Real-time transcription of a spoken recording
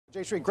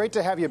Jayshree, great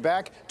to have you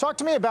back. Talk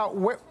to me about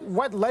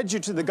what led you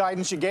to the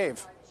guidance you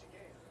gave.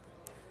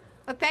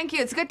 Well, thank you.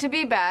 It's good to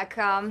be back.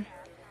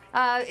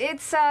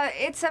 It's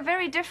a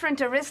very different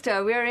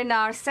Arista. We're in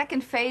our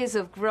second phase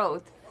of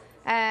growth.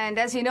 And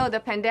as you know, the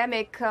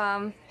pandemic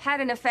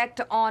had an effect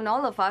on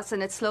all of us,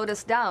 and it slowed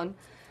us down.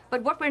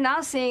 But what we're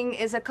now seeing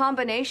is a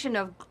combination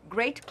of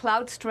great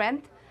cloud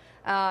strength,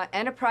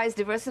 enterprise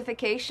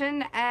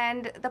diversification,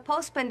 and the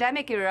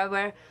post-pandemic era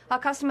where our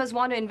customers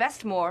want to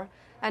invest more,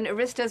 and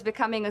Arista is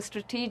becoming a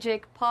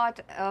strategic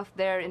part of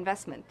their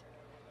investment.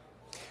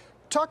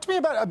 Talk to me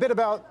a bit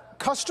about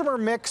customer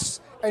mix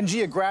and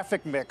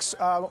geographic mix.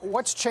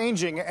 What's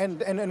changing,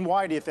 and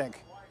why do you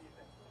think?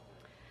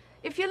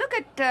 If you look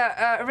at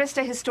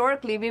Arista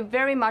historically, we've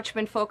very much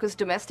been focused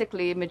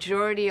domestically.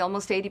 Majority,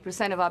 almost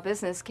 80% of our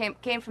business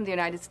came from the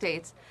United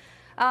States.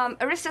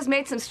 Arista's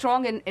made some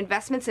strong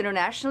investments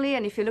internationally,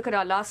 and if you look at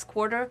our last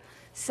quarter,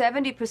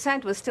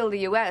 70% was still the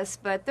U.S.,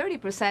 but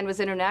 30% was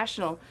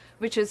international,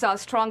 which is our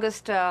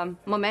strongest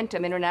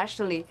momentum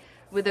internationally,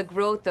 with a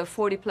growth of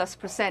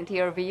 40+%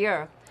 year over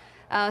year.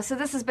 So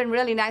this has been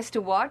really nice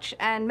to watch,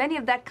 and many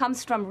of that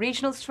comes from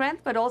regional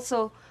strength, but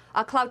also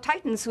our cloud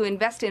titans who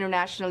invest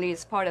internationally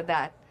is part of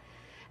that.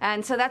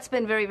 And so that's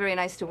been very, very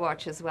nice to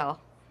watch as well.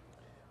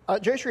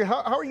 Jayshree,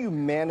 how are you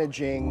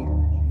managing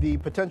the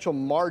potential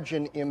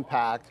margin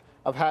impact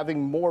of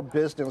having more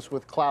business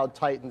with cloud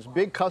titans?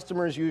 Big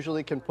customers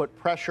usually can put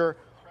pressure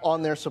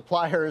on their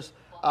suppliers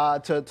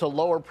to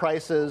lower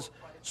prices.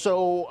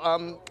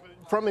 So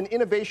from an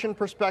innovation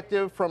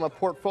perspective, from a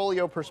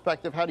portfolio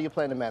perspective, how do you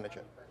plan to manage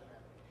it?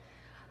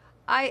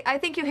 I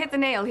think you hit the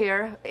nail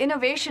here.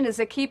 Innovation is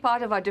a key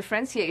part of our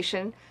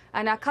differentiation,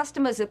 and our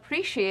customers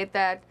appreciate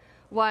that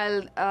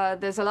while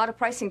there's a lot of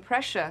pricing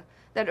pressure,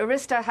 that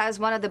Arista has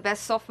one of the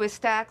best software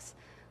stacks,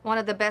 one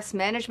of the best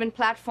management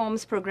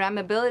platforms,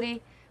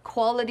 programmability,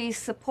 quality,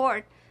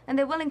 support, and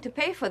they're willing to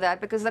pay for that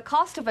because the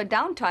cost of a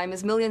downtime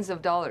is millions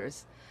of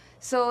dollars.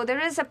 So there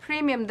is a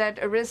premium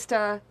that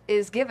Arista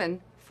is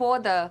given for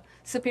the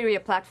superior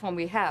platform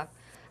we have.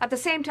 At the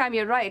same time,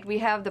 you're right, we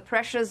have the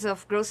pressures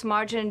of gross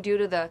margin due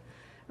to the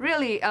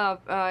really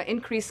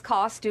increased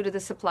costs due to the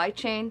supply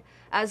chain,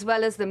 as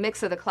well as the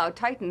mix of the cloud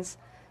titans.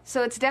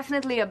 So it's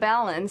definitely a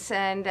balance,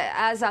 and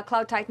as our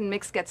cloud titan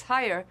mix gets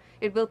higher,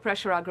 it will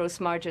pressure our gross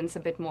margins a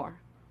bit more.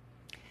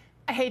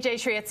 Hey,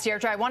 Jayshree, it's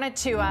Deirdre. I wanted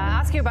to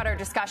ask you about our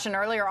discussion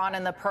earlier on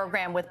in the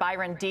program with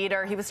Byron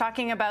Dieter. He was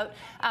talking about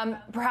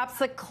perhaps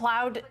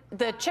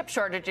the chip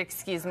shortage,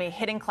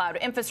 hitting cloud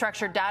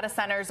infrastructure, data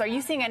centers. Are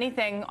you seeing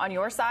anything on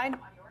your side?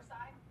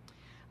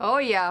 Oh,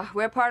 yeah,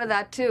 we're part of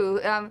that,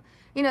 too.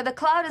 You know, the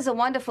cloud is a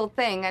wonderful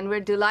thing, and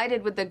we're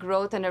delighted with the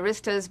growth, and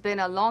Arista has been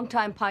a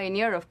long-time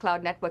pioneer of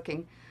cloud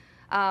networking.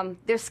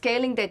 They're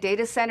scaling their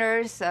data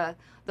centers,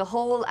 the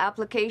whole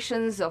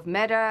applications of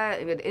Meta,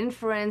 with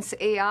inference,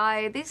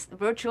 AI, these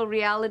virtual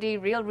reality,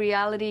 real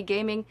reality,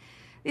 gaming.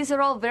 These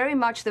are all very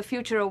much the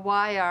future of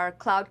why our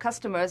cloud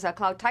customers, our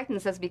cloud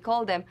titans, as we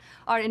call them,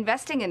 are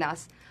investing in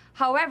us.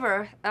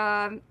 However,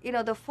 you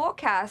know, the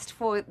forecast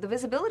for the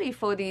visibility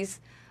for these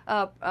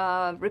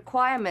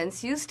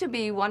requirements used to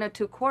be 1 or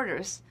 2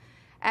 quarters.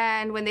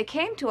 And when they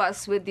came to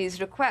us with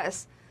these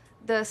requests,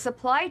 the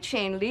supply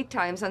chain lead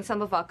times on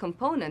some of our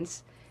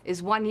components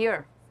is 1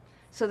 year.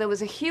 So there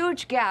was a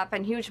huge gap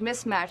and huge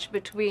mismatch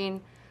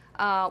between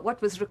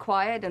what was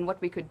required and what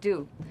we could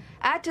do.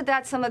 Add to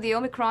that some of the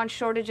Omicron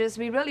shortages.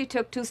 We really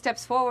took 2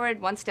 steps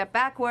forward, 1 step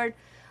backward.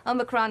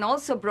 Omicron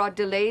also brought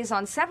delays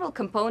on several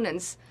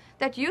components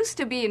that used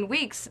to be in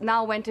weeks,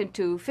 now went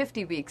into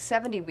 50 weeks,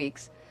 70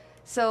 weeks.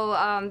 So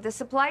the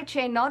supply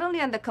chain, not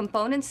only on the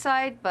component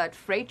side, but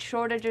freight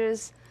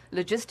shortages,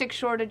 logistic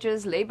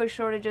shortages, labor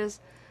shortages,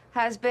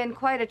 has been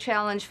quite a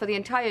challenge for the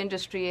entire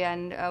industry,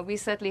 and we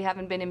certainly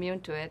haven't been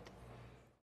immune to it.